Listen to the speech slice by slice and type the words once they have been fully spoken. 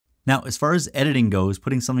Now, as far as editing goes,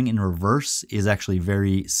 putting something in reverse is actually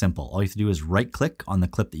very simple. All you have to do is right click on the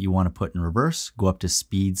clip that you want to put in reverse, go up to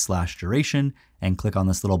speed/duration and click on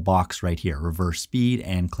this little box right here, reverse speed,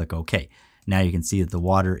 and click OK. Now you can see that the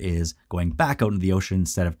water is going back out into the ocean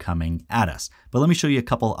instead of coming at us. But let me show you a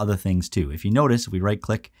couple other things too. If you notice, if we right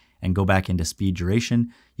click and go back into speed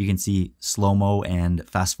duration, you can see slow-mo and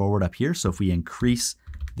fast forward up here. So if we increase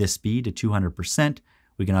this speed to 200%,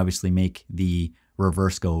 we can obviously make the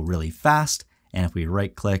reverse go really fast. And if we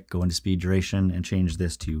right click, go into speed duration and change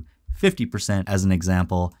this to 50% as an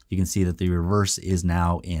example, you can see that the reverse is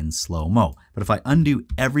now in slow-mo. But if I undo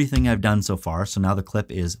everything I've done so far, so now the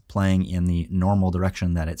clip is playing in the normal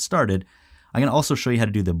direction that it started, I can also show you how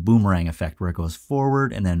to do the boomerang effect where it goes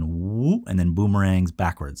forward and then whoop, and then boomerangs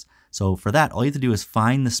backwards. So for that, all you have to do is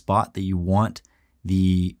find the spot that you want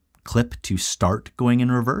the clip to start going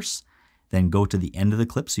in reverse, then go to the end of the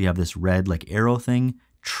clip. So you have this red like arrow thing,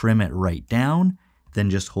 trim it right down, then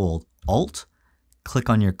just hold Alt, click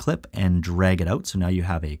on your clip and drag it out. So now you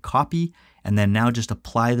have a copy, and then now just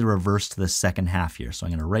apply the reverse to the second half here. So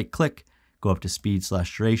I'm gonna right click, go up to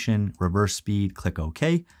speed/duration, reverse speed, click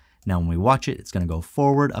OK. Now when we watch it, it's gonna go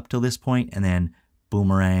forward up till this point and then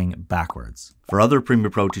boomerang backwards. For other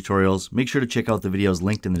Premiere Pro tutorials, make sure to check out the videos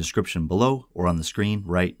linked in the description below or on the screen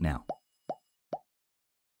right now.